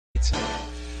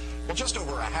Well, just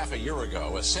over a half a year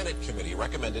ago, a Senate committee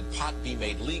recommended pot be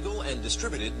made legal and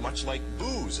distributed much like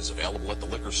booze is available at the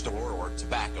liquor store or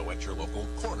tobacco at your local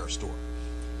corner store.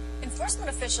 Enforcement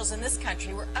officials in this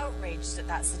country were outraged at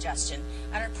that suggestion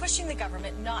and are pushing the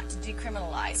government not to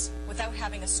decriminalize without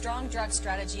having a strong drug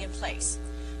strategy in place.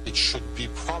 It should be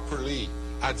properly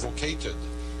advocated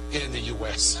in the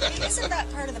U.S. Isn't that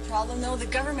part of the problem, though? The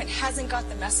government hasn't got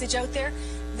the message out there.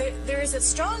 There is a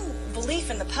strong belief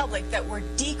in the public that we're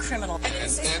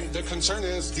decriminalizing. And the concern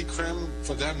is decrim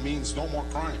for them means no more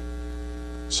crime.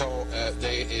 So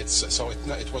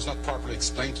it was not properly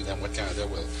explained to them what Canada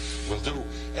will do.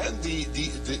 And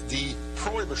the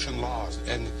prohibition laws,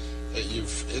 and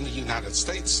in the United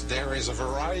States there is a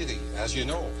variety, as you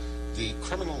know. The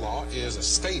criminal law is a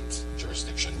state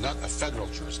jurisdiction, not a federal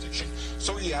jurisdiction.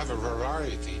 So you have a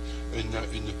variety in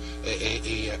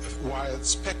a wide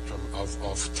spectrum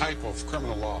of type of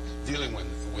criminal law dealing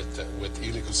with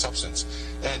illegal substance.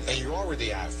 And you already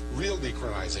have real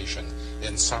decriminalization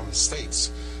in some states.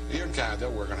 Here in Canada,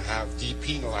 we're going to have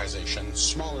depenalization,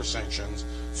 smaller sanctions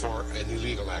for an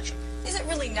illegal action. Is it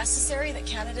really necessary that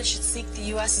Canada should seek the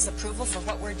U.S.'s approval for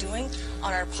what we're doing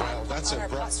on our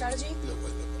pot strategy?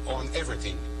 On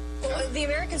everything. Well, the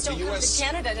Americans don't come to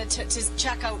Canada to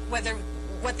check out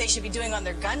what they should be doing on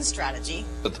their gun strategy.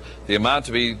 But the amount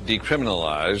to be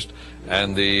decriminalized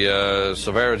and the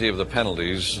severity of the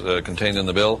penalties contained in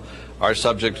the bill are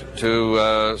subject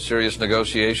to serious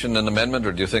negotiation and amendment,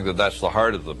 or do you think that that's the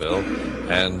heart of the bill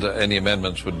and any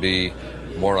amendments would be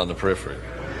more on the periphery?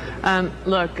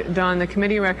 Look, Don, the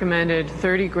committee recommended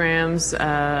 30 grams,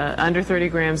 under 30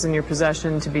 grams in your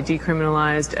possession to be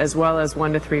decriminalized, as well as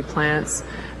 1 to 3 plants,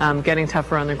 getting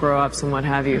tougher on the grow-ups and what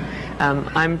have you.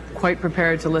 I'm quite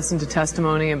prepared to listen to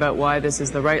testimony about why this is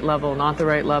the right level, not the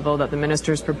right level, that the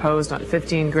ministers proposed on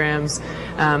 15 grams.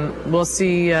 We'll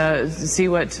see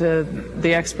what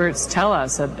the experts tell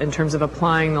us in terms of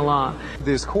applying the law.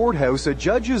 This courthouse, a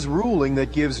judge's ruling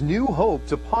that gives new hope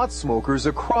to pot smokers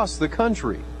across the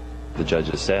country. The judge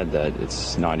has said that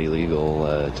it's not illegal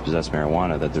to possess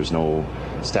marijuana, that there's no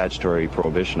statutory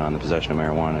prohibition on the possession of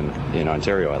marijuana in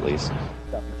Ontario, at least.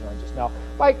 Joins us now.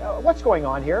 Mike, what's going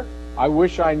on here? I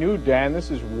wish I knew, Dan.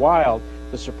 This is wild.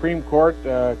 The Supreme Court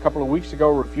a couple of weeks ago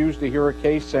refused to hear a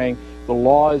case saying the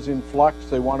law is in flux.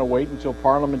 They want to wait until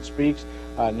Parliament speaks.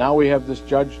 Now we have this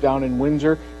judge down in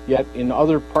Windsor, yet in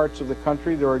other parts of the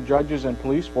country there are judges and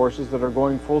police forces that are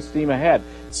going full steam ahead.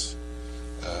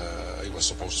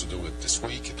 Supposed to do it this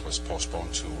week. It was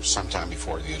postponed to sometime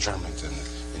before the adjournment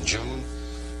in June.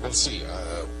 We'll see.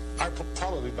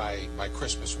 Probably by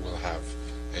Christmas we'll have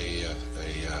a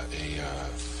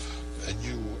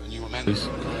new amendment.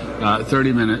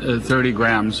 30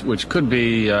 grams, which could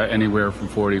be anywhere from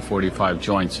 45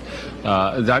 joints.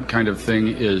 That kind of thing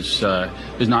is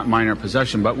not minor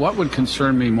possession. But what would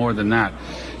concern me more than that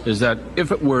is that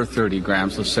if it were 30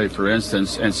 grams, let's say for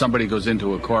instance, and somebody goes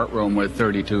into a courtroom with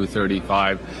 32,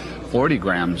 35, 40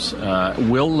 grams,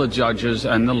 will the judges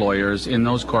and the lawyers in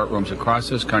those courtrooms across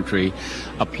this country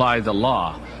apply the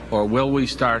law? Or will we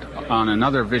start on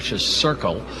another vicious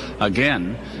circle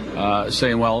again,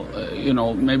 saying, well,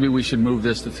 maybe we should move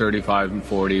this to 35 and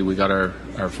 40. We got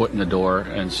our foot in the door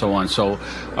and so on. So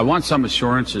I want some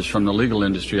assurances from the legal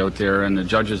industry out there and the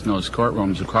judges in those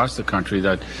courtrooms across the country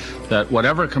that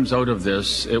whatever comes out of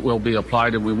this, it will be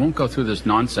applied and we won't go through this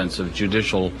nonsense of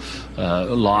judicial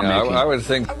lawmaking. I would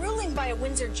think a ruling by a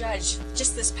Windsor judge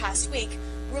just this past week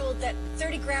ruled that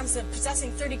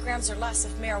possessing 30 grams or less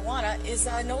of marijuana is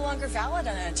no longer valid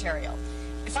in Ontario.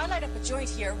 If I light up a joint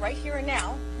here, right here and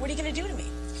now, what are you going to do to me?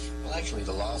 Well, actually,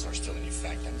 the laws are still in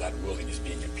effect, and that ruling is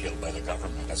being appealed by the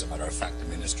government. As a matter of fact, the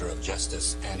Minister of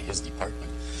Justice and his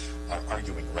department are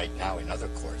arguing right now in other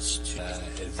courts.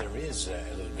 There is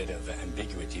a little bit of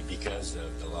ambiguity because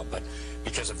of the law, but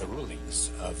because of the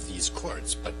rulings of these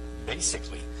courts. But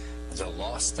basically, the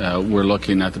law. We're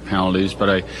looking at the penalties,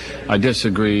 but I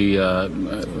disagree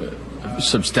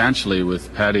substantially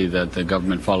with Patty that the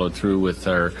government followed through with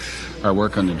our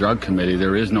work on the drug committee.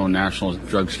 There is no national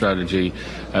drug strategy,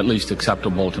 at least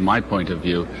acceptable to my point of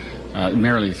view.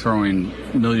 Merely throwing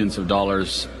millions of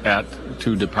dollars at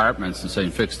two departments and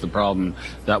saying fix the problem,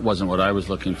 that wasn't what I was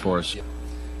looking for.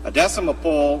 A decimal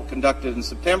poll conducted in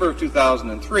September of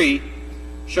 2003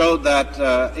 showed that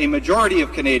a majority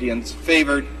of Canadians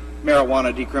favored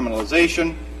marijuana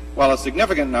decriminalization, while a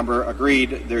significant number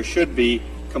agreed there should be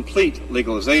complete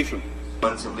legalization.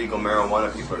 Months of legal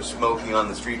marijuana, people are smoking on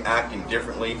the street, acting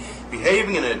differently,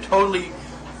 behaving in a totally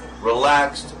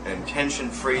relaxed and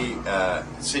tension-free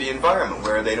city environment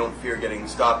where they don't fear getting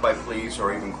stopped by police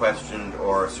or even questioned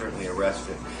or certainly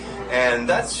arrested. And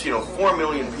that's, 4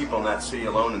 million people in that city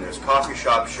alone, and there's coffee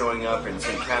shops showing up in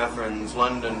St. Catharines,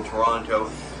 London,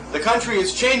 Toronto. The country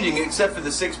is changing except for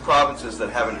the 6 provinces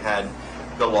that haven't had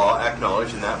the law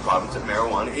acknowledged in that province that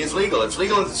marijuana is legal. It's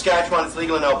legal in Saskatchewan, it's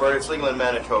legal in Alberta, it's legal in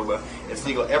Manitoba, it's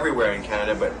legal everywhere in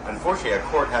Canada, but unfortunately a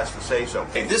court has to say so.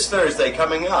 Hey, this Thursday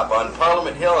coming up on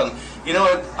Parliament Hill, and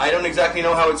I don't exactly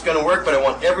know how it's going to work, but I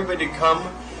want everybody to come,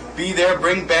 be there,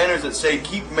 bring banners that say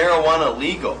keep marijuana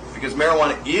legal, because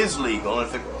marijuana is legal,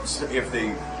 and if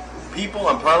the people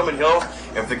on Parliament Hill,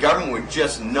 if the government would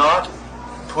just not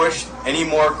push any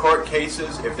more court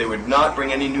cases, if they would not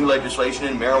bring any new legislation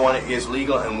in, marijuana is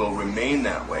legal and will remain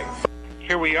that way.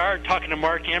 Here we are talking to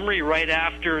Mark Emery right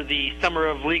after the Summer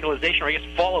of Legalization, or I guess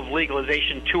Fall of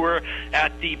Legalization tour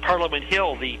at the Parliament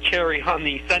Hill, the cherry on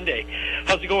the sundae.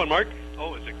 How's it going, Mark?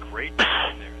 Oh, it's a great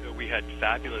time there. We had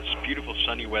fabulous, beautiful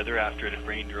sunny weather after it had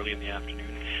rained early in the afternoon.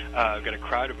 We've got a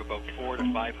crowd of about 400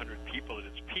 to 500 people at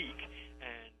its peak.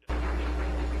 And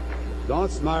don't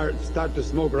start to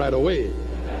smoke right away.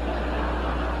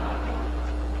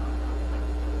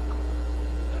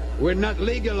 We're not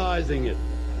legalizing it.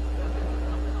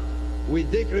 We're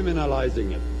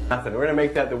decriminalizing it. Nothing. We're going to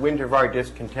make that the winter of our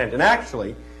discontent. And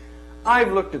actually,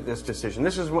 I've looked at this decision.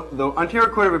 This is what the Ontario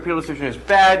Court of Appeal decision is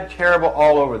bad, terrible,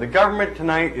 all over. The government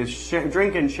tonight is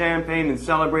drinking champagne and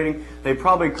celebrating. They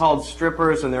probably called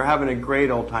strippers, and they're having a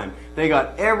great old time. They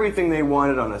got everything they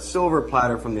wanted on a silver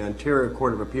platter from the Ontario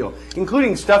Court of Appeal,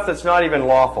 including stuff that's not even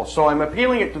lawful. So I'm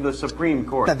appealing it to the Supreme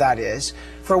Court. That is.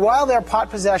 For a while there,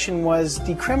 pot possession was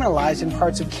decriminalized in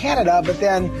parts of Canada, but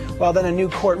then a new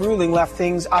court ruling left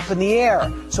things up in the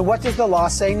air. So what does the law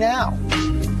say now?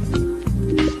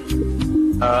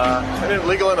 Isn't it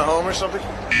legal in a home or something?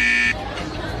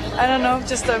 I don't know,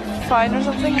 just a fine or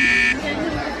something?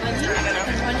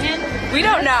 We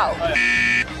don't know.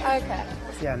 Okay.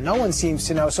 Yeah, no one seems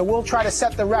to know, so we'll try to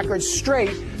set the record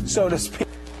straight, so to speak.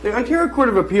 The Ontario Court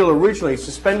of Appeal originally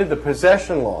suspended the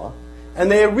possession law,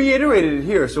 and they reiterated it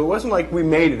here, so it wasn't like we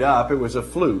made it up, it was a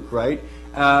fluke, right?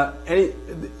 The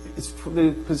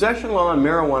possession law on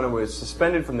marijuana was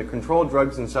suspended from the Controlled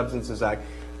Drugs and Substances Act.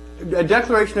 A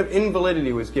declaration of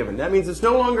invalidity was given. That means it's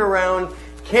no longer around,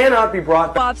 cannot be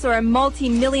brought back. Co-ops are a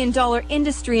multi-million-dollar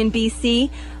industry in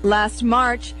BC. Last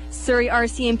March, Surrey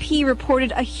RCMP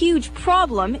reported a huge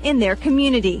problem in their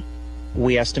community.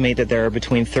 We estimate that there are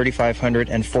between 3,500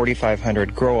 and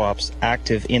 4,500 grow-ops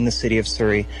active in the city of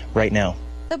Surrey right now.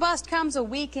 The bust comes a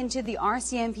week into the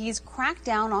RCMP's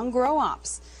crackdown on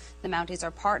grow-ops. The Mounties are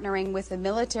partnering with the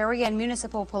military and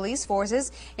municipal police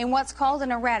forces in what's called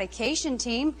an eradication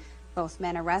team. Both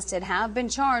men arrested have been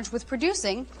charged with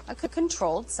producing a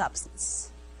controlled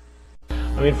substance.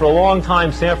 I mean, for a long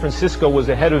time, San Francisco was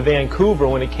ahead of Vancouver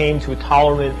when it came to a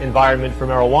tolerant environment for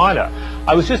marijuana.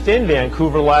 I was just in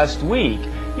Vancouver last week,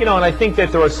 and I think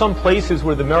that there are some places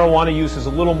where the marijuana use is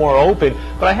a little more open,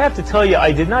 but I have to tell you,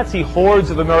 I did not see hordes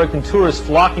of American tourists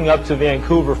flocking up to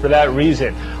Vancouver for that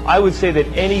reason. I would say that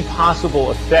any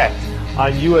possible effect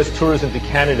on U.S. tourism to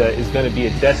Canada is going to be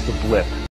at best a blip.